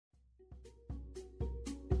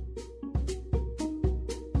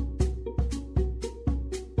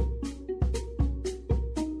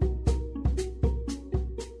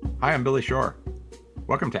Hi, I'm Billy Shore.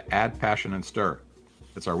 Welcome to Add Passion and Stir.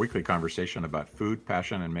 It's our weekly conversation about food,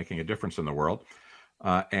 passion, and making a difference in the world.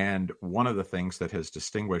 And one of the things that has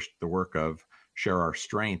distinguished the work of Share Our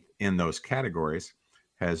Strength in those categories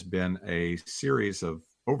has been a series of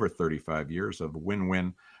over 35 years of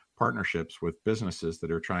win-win partnerships with businesses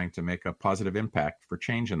that are trying to make a positive impact for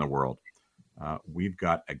change in the world. We've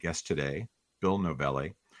got a guest today, Bill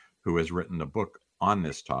Novelli, who has written a book on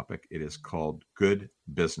this topic. It is called Good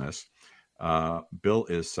Business. Bill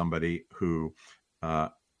is somebody who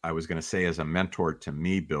I was going to say is a mentor to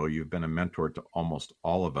me, Bill. You've been a mentor to almost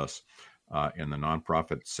all of us in the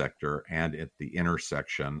nonprofit sector and at the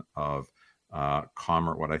intersection of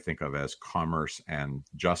commerce, what I think of as commerce and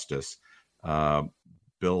justice.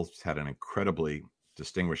 Bill's had an incredibly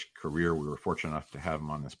distinguished career. We were fortunate enough to have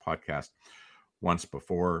him on this podcast once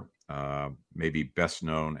before, maybe best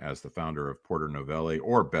known as the founder of Porter Novelli,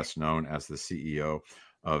 or best known as the CEO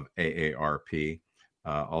of AARP.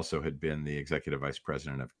 Also had been the executive vice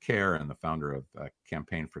president of CARE and the founder of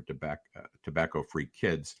Campaign for Tobacco-Free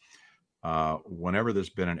Kids. Whenever there's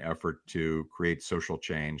been an effort to create social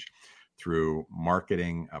change through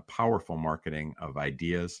marketing, a powerful marketing of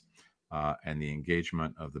ideas, and the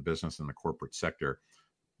engagement of the business and the corporate sector,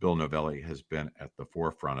 Bill Novelli has been at the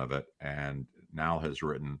forefront of it and now has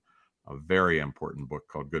written a very important book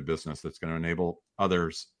called Good Business that's going to enable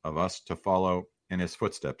others of us to follow in his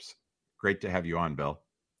footsteps. Great to have you on, Bill.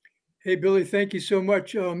 Hey, Billy, thank you so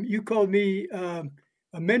much. You called me a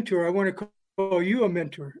mentor. I want to call you a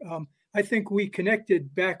mentor. I think we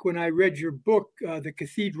connected back when I read your book, The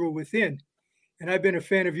Cathedral Within, and I've been a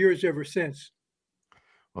fan of yours ever since.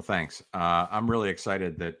 Well, thanks. I'm really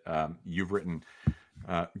excited that you've written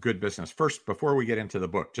Good Business. First, before we get into the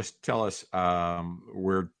book, just tell us,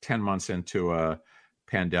 we're 10 months into a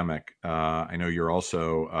pandemic. I know you're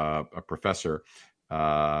also a professor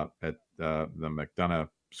at the McDonough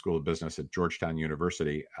School of Business at Georgetown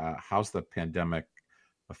University. How's the pandemic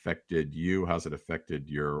affected you? How's it affected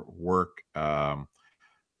your work?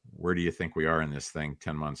 Where do you think we are in this thing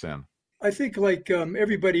 10 months in? I think like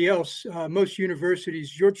everybody else, most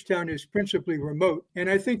universities, Georgetown is principally remote. And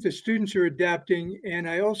I think the students are adapting. And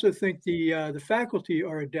I also think the faculty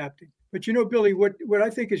are adapting. But you know, Billy, what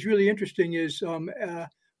I think is really interesting is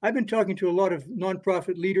I've been talking to a lot of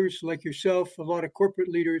nonprofit leaders like yourself, a lot of corporate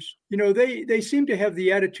leaders. You know, they seem to have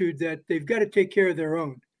the attitude that they've got to take care of their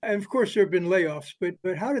own. And of course, there have been layoffs, but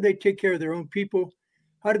how do they take care of their own people?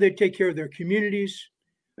 How do they take care of their communities?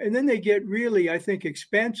 And then they get really, I think,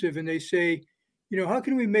 expansive and they say, you know, how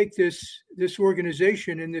can we make this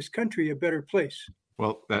organization in this country a better place?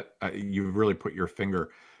 Well, that you've really put your finger,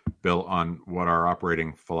 Bill, on what our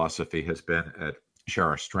operating philosophy has been at Share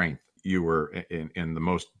Our Strength. You were, in the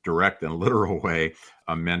most direct and literal way,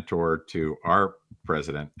 a mentor to our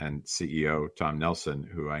president and CEO, Tom Nelson,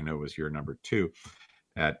 who I know was your number two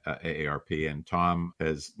at AARP. And Tom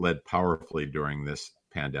has led powerfully during this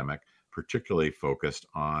pandemic, particularly focused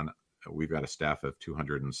on, we've got a staff of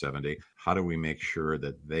 270. How do we make sure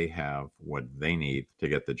that they have what they need to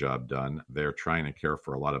get the job done? They're trying to care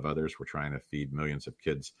for a lot of others. We're trying to feed millions of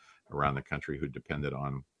kids around the country who depended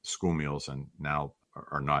on school meals and now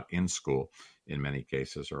are not in school in many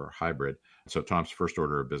cases, or hybrid. So Tom's first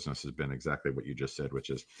order of business has been exactly what you just said, which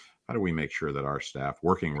is how do we make sure that our staff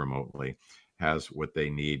working remotely has what they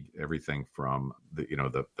need, everything from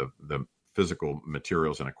the physical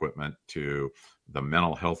materials and equipment to the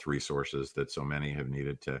mental health resources that so many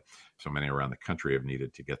around the country have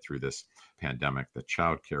needed to get through this pandemic, the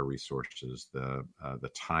childcare resources, the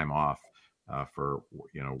time off for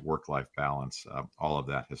work-life balance. All of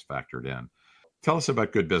that has factored in. Tell us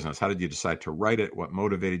about Good Business. How did you decide to write it? What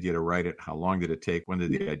motivated you to write it? How long did it take? When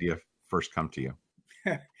did the idea first come to you?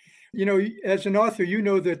 You know, as an author, you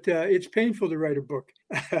know that it's painful to write a book.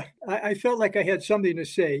 I felt like I had something to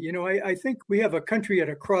say. You know, I think we have a country at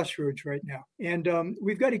a crossroads right now, and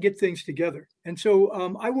we've got to get things together. And so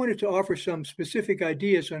I wanted to offer some specific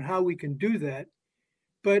ideas on how we can do that.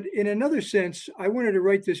 But in another sense, I wanted to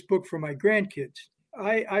write this book for my grandkids.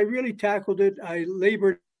 I really tackled it. I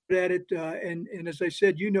labored at it. And as I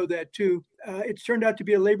said, you know that too. It's turned out to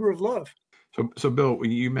be a labor of love. So Bill,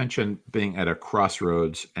 you mentioned being at a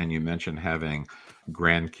crossroads and you mentioned having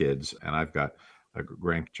grandkids, and I've got a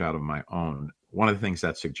grandchild of my own. One of the things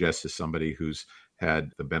that suggests is somebody who's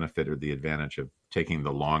had the benefit or the advantage of taking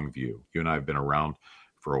the long view. You and I have been around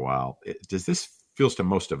for a while. Does this feels to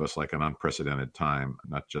most of us like an unprecedented time,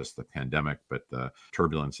 not just the pandemic, but the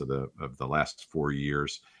turbulence of the last 4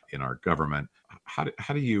 years in our government? How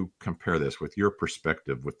do you compare this with your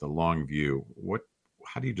perspective, with the long view?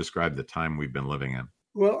 How do you describe the time we've been living in?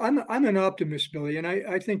 Well, I'm an optimist, Billy, and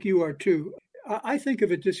I think you are too. I think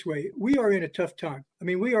of it this way: we are in a tough time. I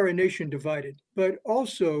mean, we are a nation divided, but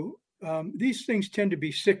also these things tend to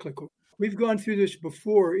be cyclical. We've gone through this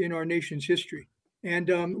before in our nation's history,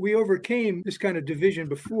 and we overcame this kind of division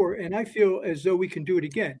before. And I feel as though we can do it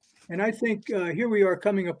again. And I think here we are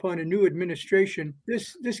coming upon a new administration.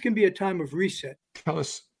 This can be a time of reset. Tell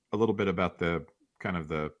us a little bit about the kind of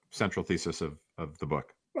the central thesis of the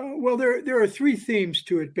book. Well, there are three themes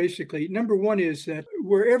to it, basically. Number one is that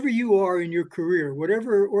wherever you are in your career,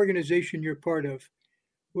 whatever organization you're part of,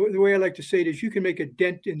 the way I like to say it is you can make a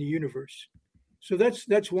dent in the universe. So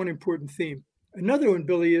that's one important theme. Another one,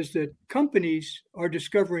 Billy, is that companies are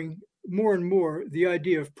discovering more and more the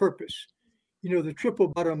idea of purpose. You know, the triple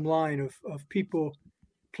bottom line of people,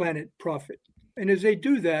 planet, profit. And as they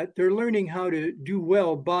do that, they're learning how to do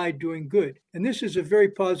well by doing good. And this is a very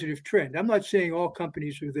positive trend. I'm not saying all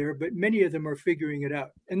companies are there, but many of them are figuring it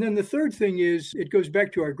out. And then the third thing is it goes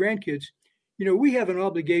back to our grandkids. You know, we have an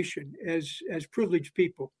obligation as privileged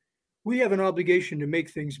people. We have an obligation to make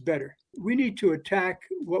things better. We need to attack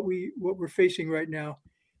what we're facing right now.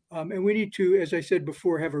 And we need to, as I said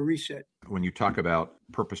before, have a reset. When you talk about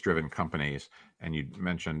purpose-driven companies, and you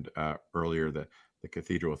mentioned earlier the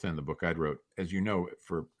cathedral within the book I wrote, as you know,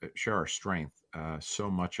 for Share Our Strength,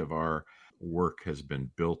 so much of our work has been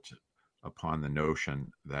built upon the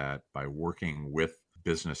notion that by working with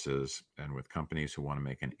businesses and with companies who want to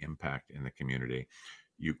make an impact in the community,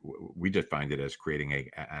 we defined it as creating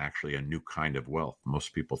actually a new kind of wealth.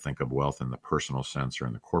 Most people think of wealth in the personal sense or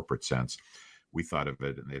in the corporate sense. We thought of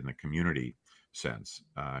it in the community sense.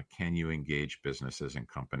 Can you engage businesses and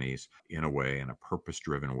companies in a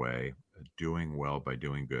purpose-driven way, doing well by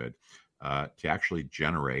doing good, to actually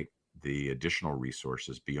generate the additional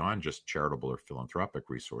resources beyond just charitable or philanthropic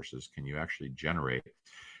resources? Can you actually generate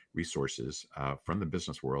resources from the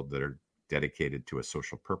business world that are dedicated to a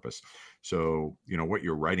social purpose? So, you know, what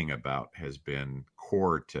you're writing about has been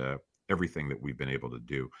core to everything that we've been able to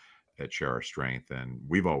do at Share Our Strength. And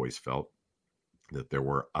we've always felt that there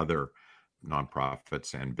were other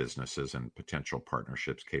nonprofits and businesses and potential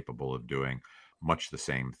partnerships capable of doing much the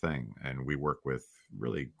same thing. And we work with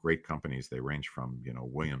really great companies. They range from, you know,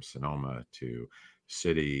 Williams Sonoma to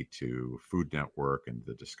Citi to Food Network and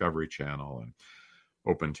the Discovery Channel and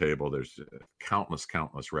Open Table. There's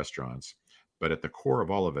countless restaurants. But at the core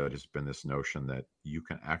of all of it has been this notion that you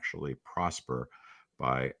can actually prosper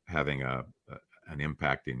by having an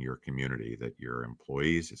impact in your community, that your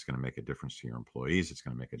employees, it's going to make a difference to your employees. It's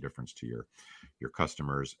going to make a difference to your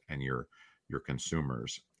customers and your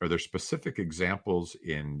consumers. Are there specific examples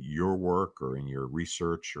in your work or in your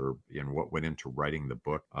research or in what went into writing the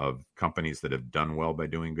book of companies that have done well by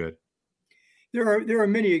doing good? There are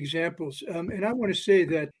many examples, and I want to say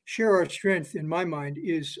that Share Our Strength, in my mind,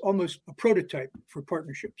 is almost a prototype for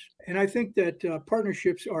partnerships. And I think that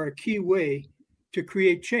partnerships are a key way to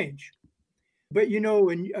create change. But, you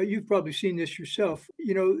know, and you've probably seen this yourself,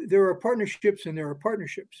 you know, there are partnerships and there are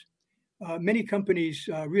partnerships. Many companies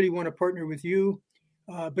really want to partner with you,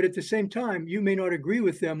 but at the same time, you may not agree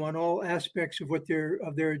with them on all aspects of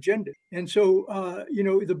their agenda. And so, you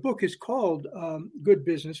know, the book is called Good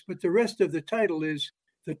Business, but the rest of the title is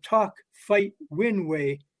The Talk, Fight, Win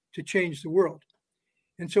Way to Change the World.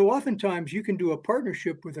 And so oftentimes you can do a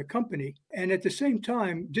partnership with a company and at the same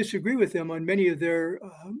time disagree with them on many of their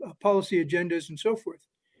policy agendas and so forth.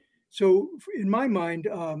 So in my mind,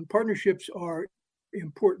 partnerships are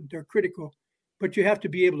important, they're critical, but you have to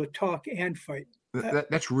be able to talk and fight.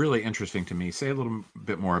 That's really interesting to me. Say a little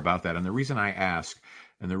bit more about that. And the reason I ask,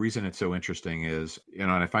 and the reason it's so interesting is, you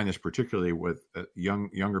know, and I find this particularly with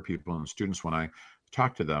younger people and students when I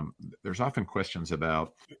talk to them, there's often questions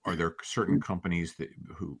about, are there certain companies that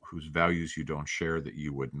whose values you don't share that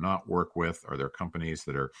you would not work with? Are there companies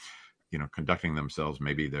that are, you know, conducting themselves,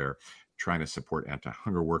 maybe they're trying to support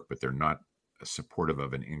anti-hunger work, but they're not supportive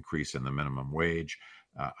of an increase in the minimum wage?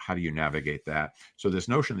 How do you navigate that? So this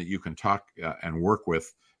notion that you can talk and work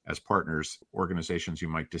with as partners, organizations you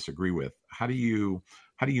might disagree with, how do you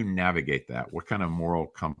navigate that? What kind of moral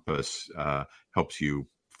compass helps you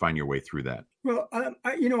find your way through that? Well,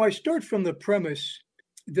 I start from the premise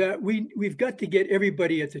that we've got to get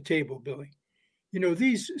everybody at the table, Billy. You know,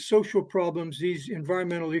 these social problems, these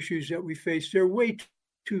environmental issues that we face, they're way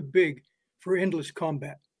too big for endless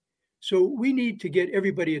combat. So we need to get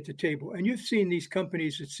everybody at the table. And you've seen these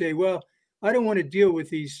companies that say, well, I don't want to deal with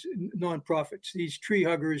these nonprofits, these tree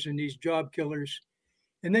huggers and these job killers.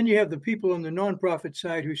 And then you have the people on the nonprofit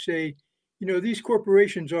side who say, you know, these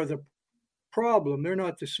corporations are the problem, they're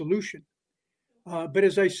not the solution. But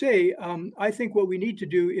as I say, I think what we need to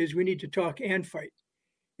do is we need to talk and fight.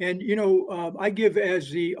 And, I give as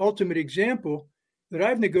the ultimate example that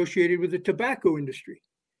I've negotiated with the tobacco industry.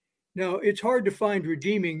 Now, it's hard to find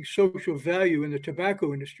redeeming social value in the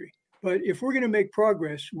tobacco industry. But if we're going to make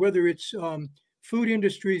progress, whether it's food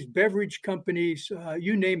industries, beverage companies,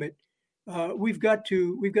 you name it, we've got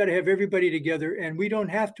to have everybody together, and we don't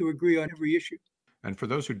have to agree on every issue. And for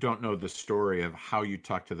those who don't know the story of how you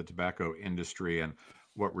talked to the tobacco industry and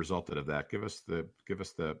what resulted of that, give us the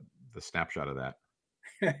snapshot of that.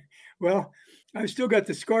 Well, I've still got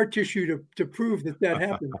the scar tissue to prove that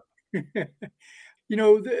happened.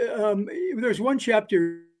 There's one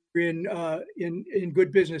chapter in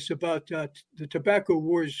Good Business about the tobacco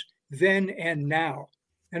wars then and now,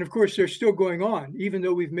 and of course they're still going on, even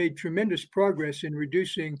though we've made tremendous progress in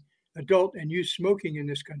reducing adult and youth smoking in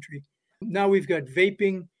this country. Now we've got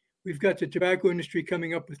vaping, we've got the tobacco industry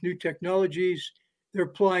coming up with new technologies. They're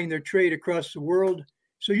applying their trade across the world,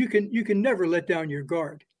 so you can never let down your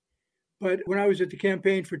guard. But when I was at the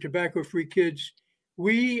Campaign for Tobacco-Free Kids,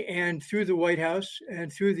 we and through the White House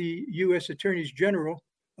and through the U.S. Attorneys General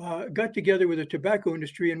got together with the tobacco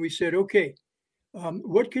industry and we said, okay,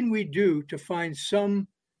 what can we do to find some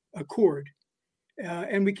accord?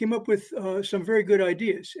 And we came up with some very good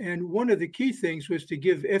ideas. And one of the key things was to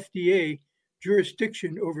give FDA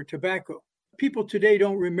jurisdiction over tobacco. People today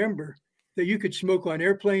don't remember that you could smoke on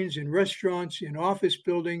airplanes, in restaurants, in office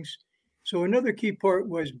buildings. So another key part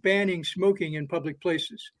was banning smoking in public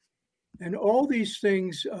places. And all these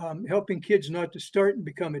things, helping kids not to start and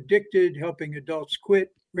become addicted, helping adults quit,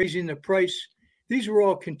 raising the price, these were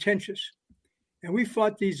all contentious. And we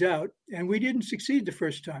fought these out, and we didn't succeed the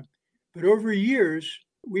first time. But over years,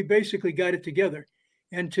 we basically got it together.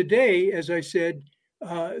 And today, as I said,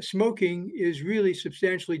 smoking is really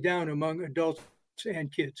substantially down among adults and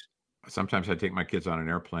kids. Sometimes I take my kids on an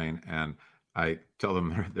airplane and I tell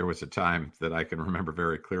them there was a time that I can remember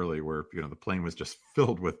very clearly where, the plane was just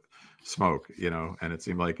filled with smoke, and it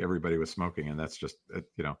seemed like everybody was smoking. And that's just,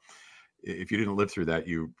 if you didn't live through that,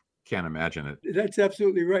 you can't imagine it. That's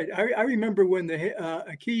absolutely right. I remember when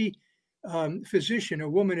a key physician, a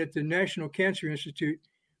woman at the National Cancer Institute,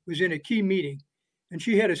 was in a key meeting, and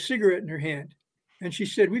she had a cigarette in her hand. And she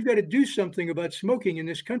said, we've got to do something about smoking in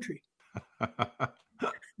this country.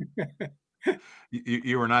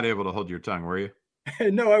 You were not able to hold your tongue, were you?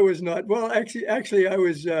 No, I was not. Well, actually, I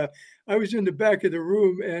was in the back of the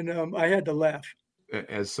room, and I had to laugh.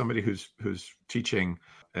 As somebody who's teaching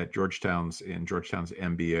at Georgetown's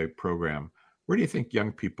MBA program, where do you think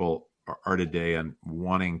young people are today and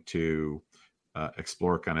wanting to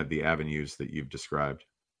explore kind of the avenues that you've described?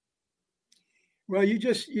 Well, you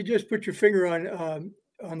just put your finger on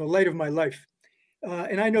the light of my life,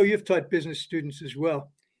 and I know you've taught business students as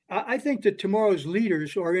well. I think that tomorrow's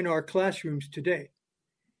leaders are in our classrooms today.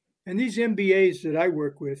 And these MBAs that I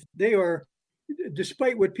work with, they are,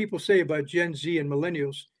 despite what people say about Gen Z and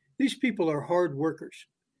millennials, these people are hard workers.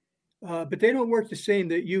 But they don't work the same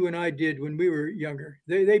that you and I did when we were younger.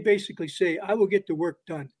 They basically say, I will get the work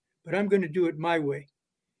done, but I'm going to do it my way.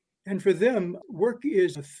 And for them, work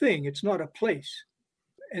is a thing, it's not a place.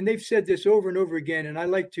 And they've said this over and over again, and I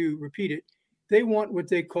like to repeat it. They want what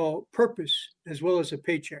they call purpose as well as a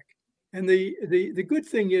paycheck. And the good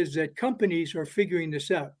thing is that companies are figuring this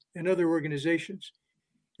out and other organizations.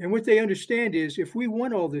 And what they understand is if we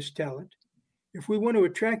want all this talent, if we want to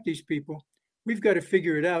attract these people, we've got to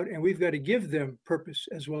figure it out and we've got to give them purpose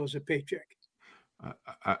as well as a paycheck.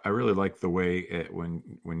 I really like the way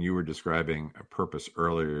when you were describing a purpose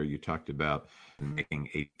earlier, you talked about making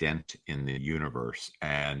a dent in the universe.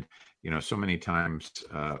 And, so many times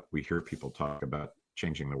we hear people talk about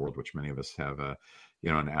changing the world, which many of us have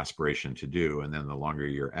an aspiration to do. And then the longer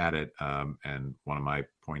you're at it, and one of my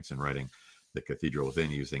points in writing The Cathedral Within,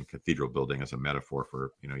 using cathedral building as a metaphor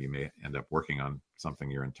for, you may end up working on something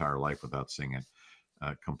your entire life without seeing it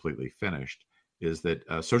completely finished, is that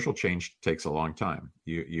social change takes a long time.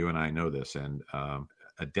 You and I know this, and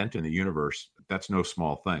a dent in the universe, that's no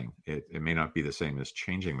small thing. It may not be the same as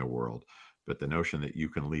changing the world, but the notion that you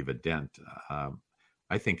can leave a dent,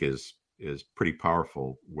 I think is pretty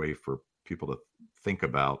powerful way for people to think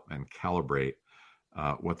about and calibrate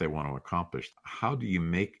what they want to accomplish. How do you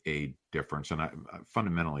make a difference? And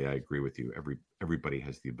fundamentally, I agree with you. Everybody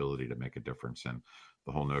has the ability to make a difference, and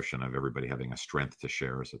the whole notion of everybody having a strength to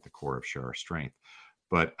share is at the core of Share Our Strength.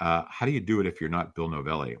 But how do you do it if you're not Bill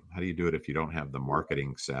Novelli? How do you do it if you don't have the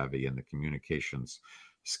marketing savvy and the communications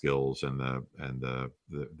skills and the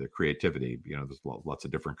creativity? There's lots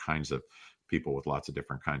of different kinds of people with lots of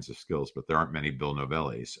different kinds of skills, but there aren't many Bill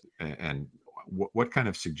Novellis. And what kind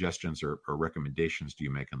of suggestions or recommendations do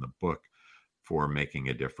you make in the book for making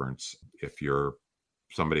a difference if you're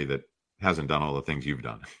somebody that hasn't done all the things you've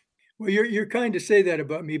done. Well, you're kind to say that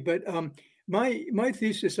about me, but my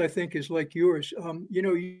thesis, I think, is like yours.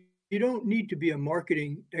 You don't need to be a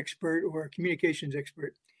marketing expert or a communications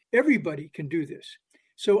expert. Everybody can do this.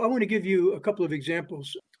 So I want to give you a couple of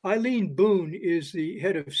examples. Eileen Boone is the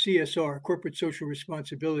head of CSR, Corporate Social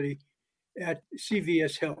Responsibility, at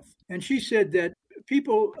CVS Health, and she said that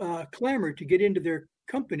people clamor to get into their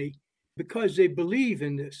company because they believe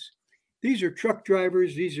in this. These are truck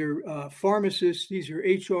drivers, these are pharmacists, these are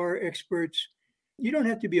HR experts. You don't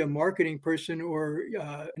have to be a marketing person or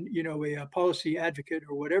a policy advocate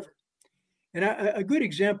or whatever. And a good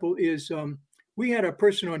example is we had a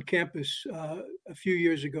person on campus a few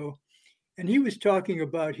years ago, and he was talking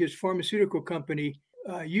about his pharmaceutical company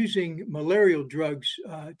using malarial drugs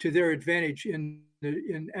to their advantage in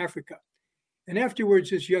Africa. And afterwards,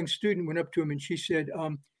 this young student went up to him and she said,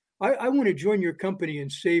 I want to join your company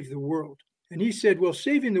and save the world. And he said, well,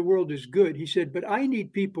 saving the world is good. He said, but I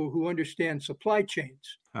need people who understand supply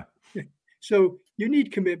chains. Huh. So you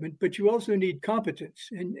need commitment, but you also need competence.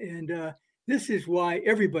 And this is why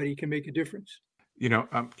everybody can make a difference.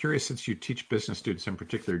 I'm curious, since you teach business students in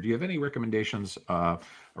particular, do you have any recommendations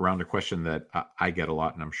around a question that I get a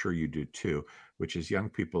lot, and I'm sure you do too, which is young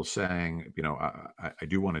people saying, I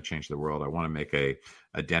do want to change the world. I want to make a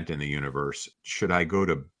dent in the universe. Should I go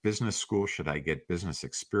to business school? Should I get business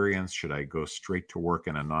experience? Should I go straight to work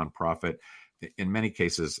in a nonprofit? In many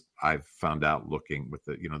cases, I've found out, looking with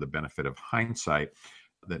the benefit of hindsight,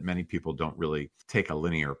 that many people don't really take a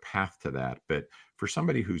linear path to that. But for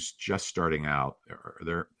somebody who's just starting out, are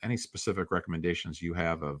there any specific recommendations you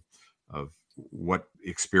have of what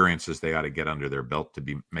experiences they ought to get under their belt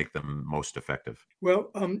to make them most effective?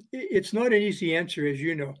 Well, it's not an easy answer, as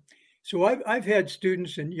you know. So I've had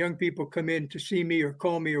students and young people come in to see me or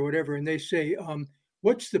call me or whatever, and they say,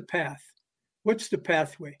 what's the path? What's the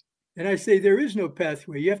pathway? And I say, there is no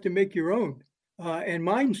pathway. You have to make your own. And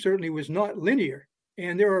mine certainly was not linear.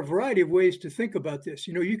 And there are a variety of ways to think about this.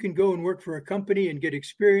 You can go and work for a company and get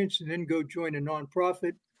experience and then go join a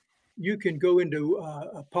nonprofit. You can go into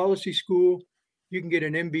a policy school. You can get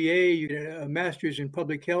an MBA, you get a master's in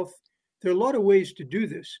public health. There are a lot of ways to do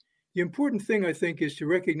this. The important thing, I think, is to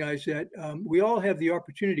recognize that we all have the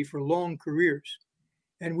opportunity for long careers,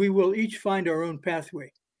 and we will each find our own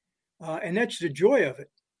pathway. And that's the joy of it.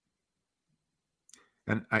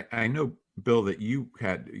 And I know, Bill, that you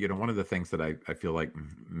had, one of the things that I feel like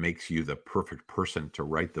makes you the perfect person to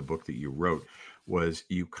write the book that you wrote was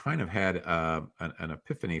you kind of had an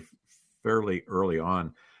epiphany fairly early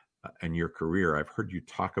on in your career. I've heard you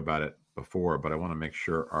talk about it before, but I want to make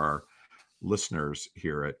sure our listeners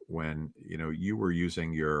hear it. When, you were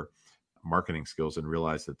using your marketing skills and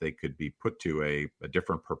realized that they could be put to a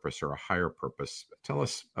different purpose or a higher purpose. Tell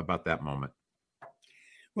us about that moment.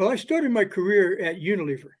 Well, I started my career at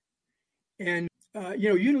Unilever. And,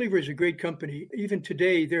 Unilever is a great company. Even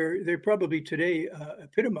today, they probably today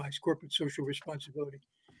epitomize corporate social responsibility.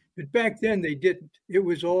 But back then, they didn't. It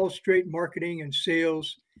was all straight marketing and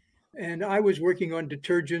sales. And I was working on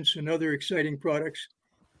detergents and other exciting products.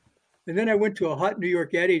 And then I went to a hot New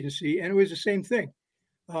York ad agency, and it was the same thing.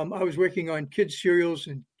 I was working on kids' cereals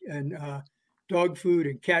and dog food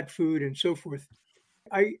and cat food and so forth.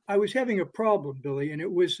 I was having a problem, Billy, and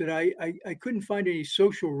it was that I couldn't find any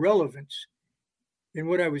social relevance in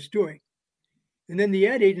what I was doing. And then the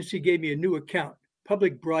ad agency gave me a new account,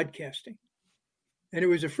 public broadcasting. And it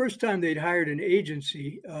was the first time they'd hired an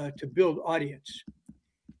agency to build audience.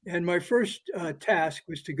 And my first task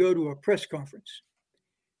was to go to a press conference.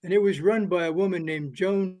 And it was run by a woman named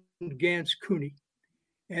Joan Gantz Cooney.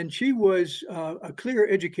 And she was a clear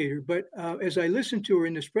educator. But as I listened to her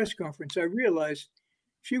in this press conference, I realized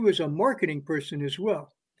she was a marketing person as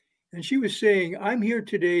well. And she was saying, I'm here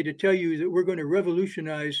today to tell you that we're going to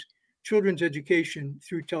revolutionize children's education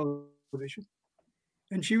through television.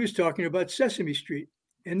 And she was talking about Sesame Street.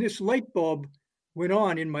 And this light bulb went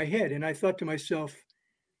on in my head. And I thought to myself,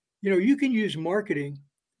 you can use marketing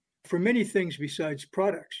for many things besides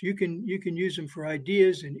products. You can use them for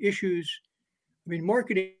ideas and issues. I mean,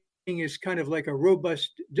 marketing is kind of like a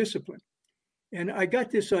robust discipline. And I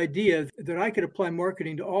got this idea that I could apply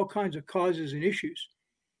marketing to all kinds of causes and issues.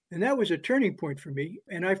 And that was a turning point for me.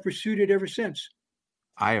 And I've pursued it ever since.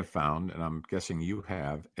 I have found, and I'm guessing you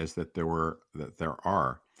have, is that there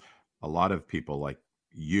are a lot of people like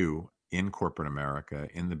you in corporate America,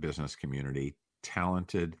 in the business community,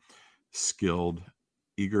 talented, skilled,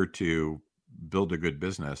 eager to build a good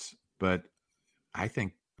business. But I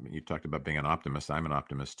think, you talked about being an optimist. I'm an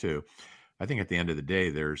optimist too. I think at the end of the day,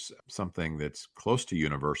 there's something that's close to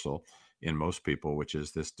universal in most people, which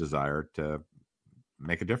is this desire to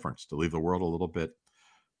make a difference, to leave the world a little bit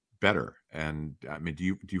better. And I mean, do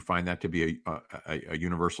you find that to be a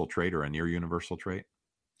universal trait or a near universal trait?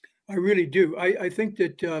 I really do. I think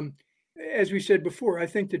that, as we said before, I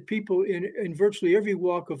think that people in virtually every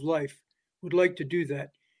walk of life would like to do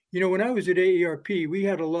that. When I was at AARP, we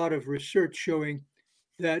had a lot of research showing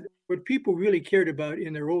that what people really cared about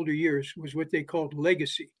in their older years was what they called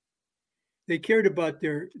legacy. They cared about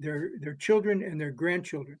their children and their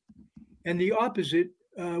grandchildren. And the opposite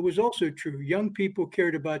was also true. Young people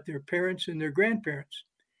cared about their parents and their grandparents.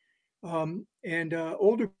 And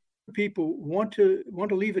older people want to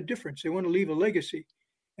leave a difference. They want to leave a legacy.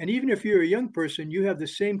 And even if you're a young person, you have the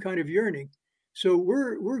same kind of yearning. So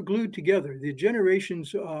we're glued together. The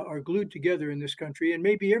generations are glued together in this country and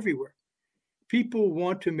maybe everywhere. People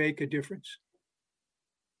want to make a difference.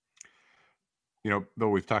 Though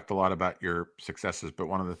we've talked a lot about your successes, but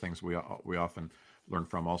one of the things we often learn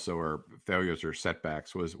from also are failures or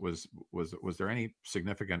setbacks. Was there any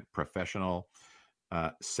significant professional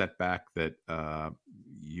setback that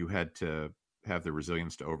you had to have the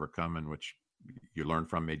resilience to overcome, and which you learned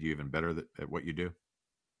from, made you even better at what you do?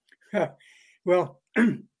 Well,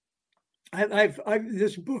 I've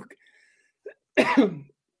this book.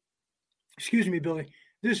 Excuse me, Billy.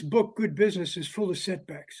 This book, Good Business, is full of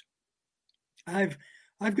setbacks. I've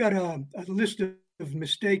got a list of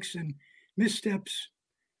mistakes and missteps.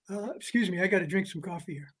 Excuse me, I got to drink some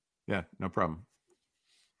coffee here. Yeah, no problem.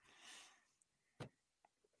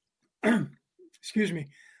 Excuse me.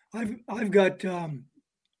 I've got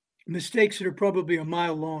mistakes that are probably a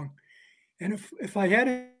mile long, and if I had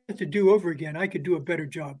it to do over again, I could do a better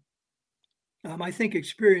job. I think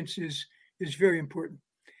experience is very important.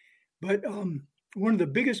 But one of the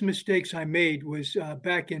biggest mistakes I made was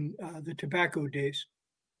back in the tobacco days.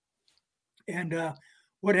 And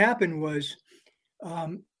what happened was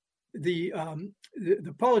the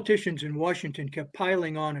politicians in Washington kept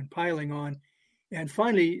piling on and piling on. And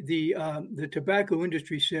finally, the tobacco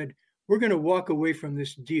industry said, we're going to walk away from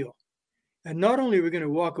this deal. And not only are we going to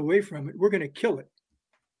walk away from it, we're going to kill it.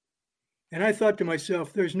 And I thought to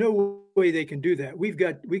myself, there's no way they can do that. We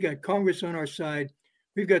got Congress on our side.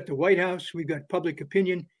 We've got the White House. We've got public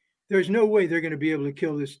opinion. There's no way they're going to be able to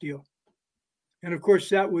kill this deal. And of course,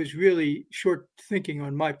 that was really short thinking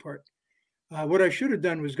on my part. What I should have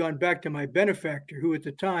done was gone back to my benefactor, who at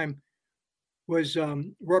the time was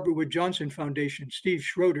Robert Wood Johnson Foundation. Steve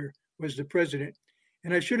Schroeder was the president.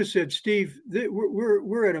 And I should have said, Steve,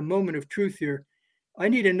 we're at a moment of truth here. I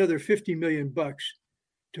need another $50 million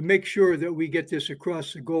to make sure that we get this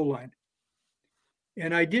across the goal line.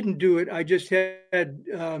 And I didn't do it. I just had,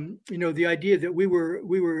 the idea that we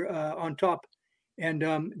were on top,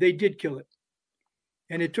 and they did kill it.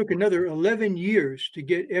 And it took another 11 years to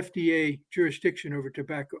get FDA jurisdiction over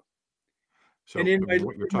tobacco. So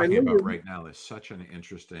what you're talking about right now is such an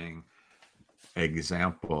interesting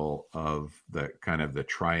example of the kind of the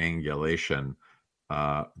triangulation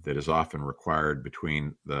that is often required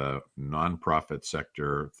between the nonprofit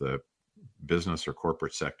sector, the business or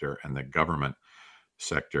corporate sector, and the government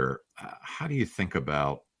sector. How do you think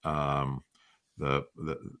about the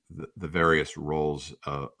various roles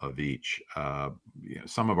of each?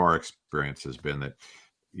 Some of our experience has been that,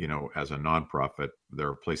 as a nonprofit, there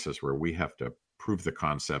are places where we have to prove the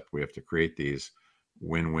concept. We have to create these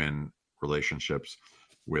win-win relationships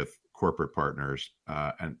with corporate partners,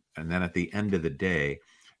 and then at the end of the day,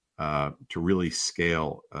 to really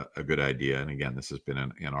scale a good idea. And again, this has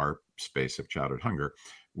been in our space of childhood hunger.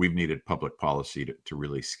 We've needed public policy to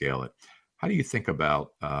really scale it. How do you think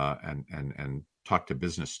about and talk to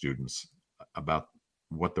business students about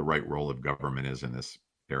what the right role of government is in this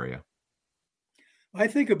area? I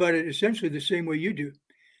think about it essentially the same way you do.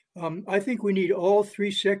 I think we need all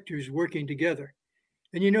three sectors working together.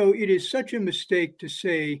 And it is such a mistake to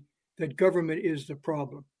say that government is the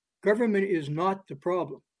problem. Government is not the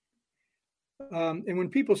problem. And when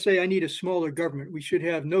people say, I need a smaller government, we should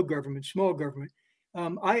have no government, small government,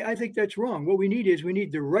 I think that's wrong. What we need is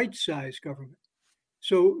the right size government.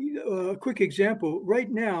 So a quick example, right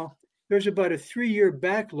now, there's about a 3-year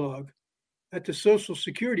backlog at the Social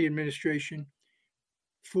Security Administration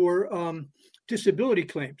for disability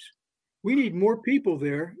claims. We need more people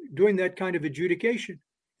there doing that kind of adjudication.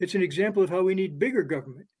 It's an example of how we need bigger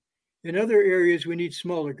government. In other areas, we need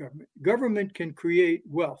smaller government. Government can create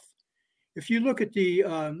wealth. If you look at the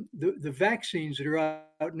vaccines that are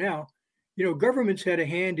out now, governments had a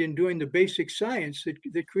hand in doing the basic science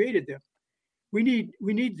that created them. We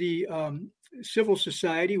need the civil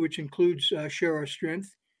society, which includes Share Our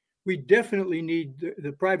Strength. We definitely need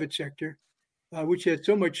the private sector, which has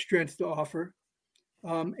so much strength to offer.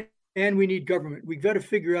 and we need government. We've got to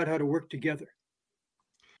figure out how to work together.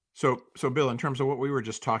 So Bill, in terms of what we were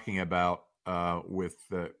just talking about with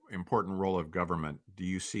the important role of government, do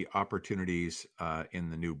you see opportunities in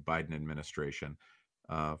the new Biden administration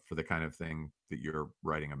for the kind of thing that you're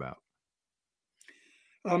writing about?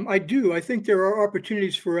 I do. I think there are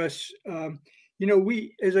opportunities for us.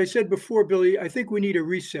 As I said before, Billy, I think we need a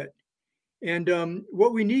reset. And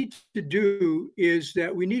what we need to do is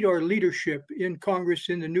that we need our leadership in Congress,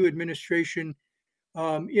 in the new administration,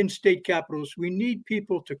 in state capitals. We need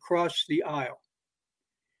people to cross the aisle.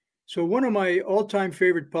 So one of my all-time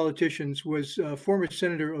favorite politicians was former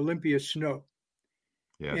Senator Olympia Snowe.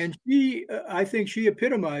 Yes. And I think she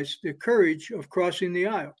epitomized the courage of crossing the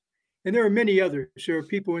aisle. And there are many others. There are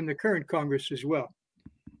people in the current Congress as well.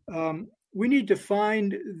 We need to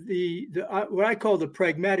find the what I call the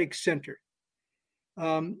pragmatic center.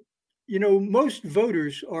 Most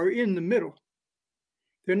voters are in the middle.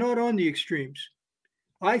 They're not on the extremes.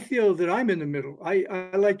 I feel that I'm in the middle. I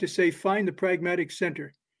like to say, find the pragmatic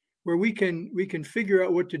center where we can figure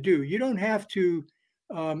out what to do. You don't have to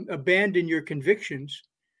abandon your convictions.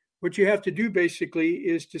 What you have to do basically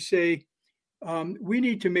is to say, we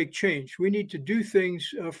need to make change. We need to do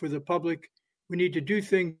things for the public. We need to do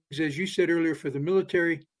things, as you said earlier, for the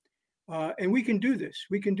military. And we can do this.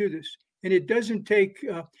 We can do this. And it doesn't take,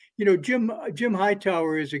 Jim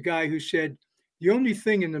Hightower is a guy who said, the only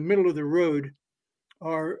thing in the middle of the road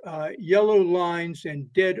are yellow lines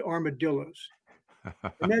and dead armadillos.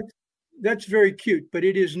 And that's very cute, but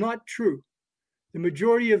it is not true. The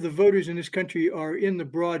majority of the voters in this country are in the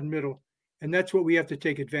broad middle, and that's what we have to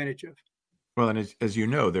take advantage of. Well, and as you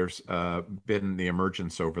know, there's been the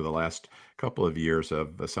emergence over the last couple of years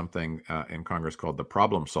of something in Congress called the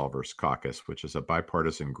Problem Solvers Caucus, which is a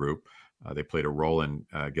bipartisan group. They played a role in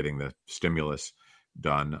getting the stimulus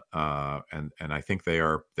done, and I think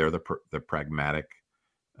they're the pragmatic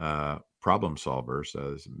problem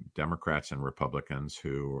solvers, Democrats and Republicans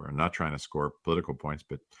who are not trying to score political points,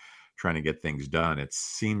 but trying to get things done. It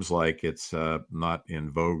seems like it's not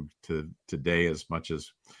in vogue today as much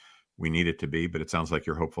as we need it to be, but it sounds like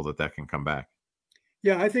you're hopeful that can come back.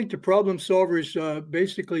 Yeah, I think the problem solvers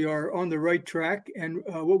basically are on the right track, and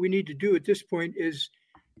what we need to do at this point is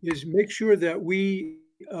make sure that we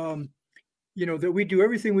that we do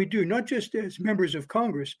everything we do, not just as members of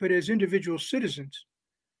Congress, but as individual citizens,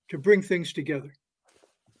 to bring things together.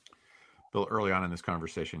 Bill, early on in this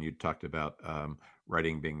conversation, you talked about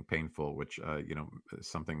writing being painful, which is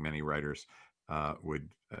something many writers would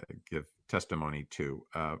give testimony to.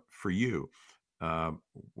 For you,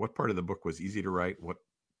 what part of the book was easy to write? What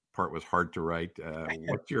part was hard to write?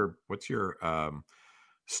 What's your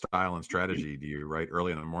style and strategy? Do you write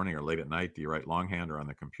early in the morning or late at night? Do you write longhand or on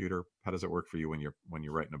the computer? How does it work for you when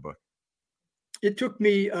you're writing a book? It took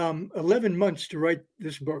me 11 months to write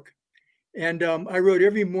this book. And I wrote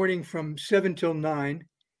every morning from 7 till 9,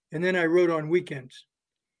 and then I wrote on weekends.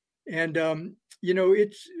 And,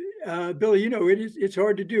 it's, Billy, it's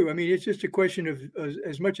hard to do. I mean, it's just a question of,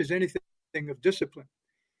 as much as anything, of discipline.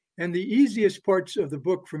 And the easiest parts of the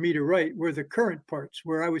book for me to write were the current parts,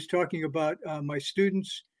 where I was talking about my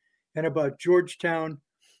students and about Georgetown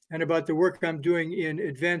and about the work I'm doing in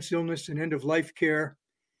advanced illness and end-of-life care.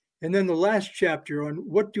 And then the last chapter on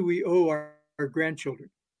what do we owe our grandchildren.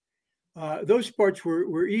 Those parts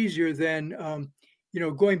were easier than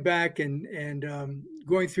going back and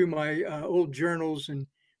going through my old journals and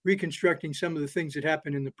reconstructing some of the things that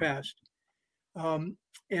happened in the past.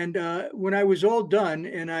 And when I was all done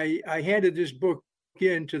and I handed this book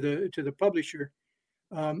in to the publisher,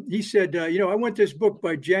 he said, I want this book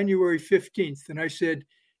by January 15th. And I said,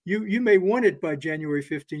 you may want it by January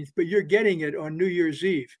 15th, but you're getting it on New Year's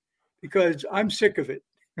Eve because I'm sick of it.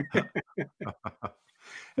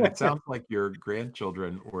 And it sounds like your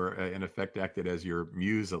grandchildren were, in effect, acted as your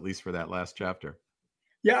muse, at least for that last chapter.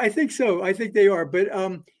 Yeah, I think so. I think they are. But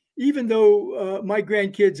even though my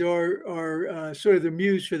grandkids are sort of the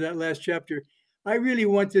muse for that last chapter, I really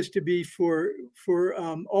want this to be for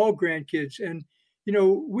all grandkids. And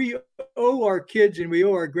we owe our kids and we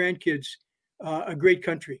owe our grandkids a great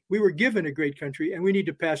country. We were given a great country, and we need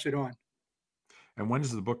to pass it on. And when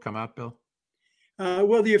does the book come out, Bill?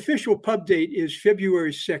 Well, the official pub date is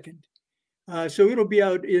February 2nd. So it'll be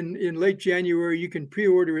out in late January. You can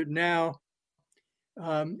pre-order it now.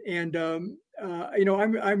 I'm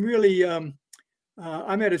really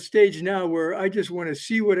I'm at a stage now where I just want to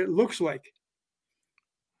see what it looks like.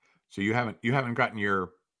 So you haven't gotten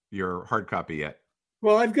your hard copy yet?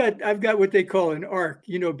 Well, I've got what they call an ARC,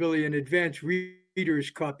 Billy, an advanced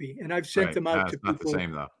reader's copy, and I've sent them out to people. It's not the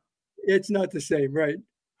same, though. It's not the same, right?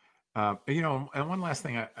 And one last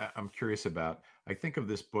thing I'm curious about. I think of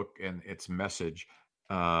this book and its message,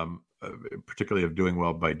 particularly of doing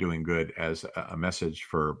well by doing good, as a message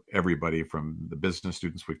for everybody from the business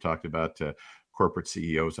students we've talked about to corporate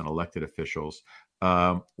CEOs and elected officials.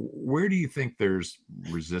 Where do you think there's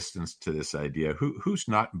resistance to this idea? Who's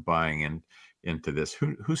not buying into this?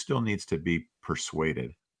 Who still needs to be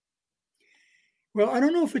persuaded? Well, I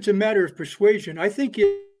don't know if it's a matter of persuasion. I think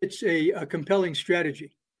it's a compelling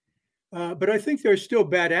strategy, but I think there are still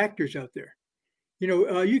bad actors out there.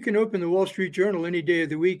 You can open the Wall Street Journal any day of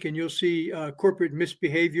the week and you'll see corporate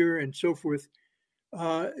misbehavior and so forth.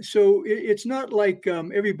 So it's not like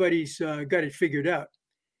everybody's got it figured out.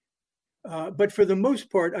 But for the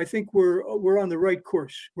most part, I think we're on the right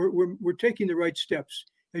course. We're taking the right steps.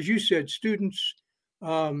 As you said, students,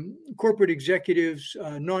 corporate executives,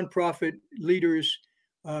 nonprofit leaders,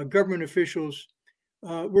 government officials,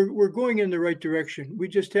 we're going in the right direction. We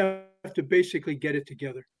just have to basically get it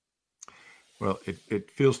together. Well,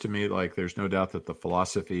 it feels to me like there's no doubt that the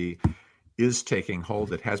philosophy is taking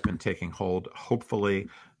hold. It has been taking hold. Hopefully,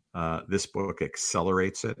 this book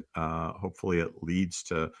accelerates it. Hopefully, it leads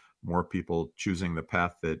to more people choosing the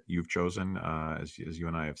path that you've chosen. As you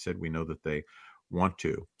and I have said, we know that they want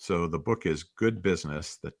to. So the book is Good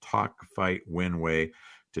Business, the Talk, Fight, Win Way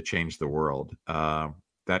to Change the World.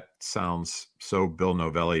 That sounds so Bill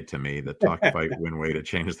Novelli to me, the Talk, Fight, Win Way to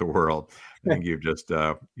Change the World. I think you've just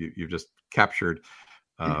captured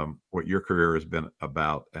what your career has been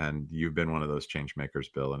about, and you've been one of those change makers,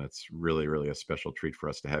 Bill, and it's really, really a special treat for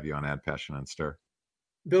us to have you on Add Passion and Stir.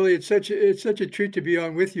 Billy, it's such a treat to be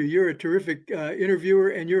on with you. You're a terrific interviewer,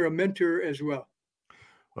 and you're a mentor as well.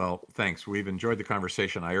 Well, thanks. We've enjoyed the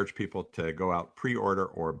conversation. I urge people to go out, pre-order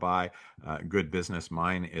or buy Good Business.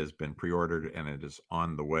 Mine has been pre-ordered and it is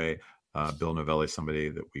on the way. Bill Novelli is somebody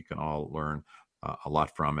that we can all learn a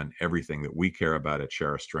lot from, and everything that we care about at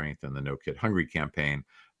Share Our Strength and the No Kid Hungry campaign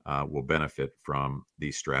will benefit from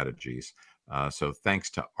these strategies. So thanks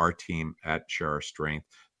to our team at Share Our Strength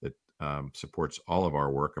that supports all of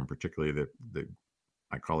our work, and particularly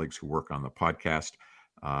my colleagues who work on the podcast,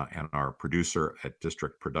 and our producer at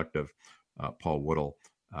District Productive, Paul Woodall.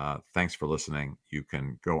 Thanks for listening. You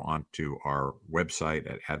can go onto our website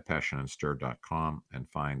at addpassionandstir.com and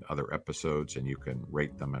find other episodes, and you can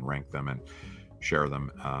rate them and rank them and share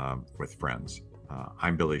them with friends.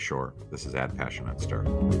 I'm Billy Shore. This is Add Passion and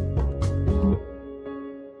Stir.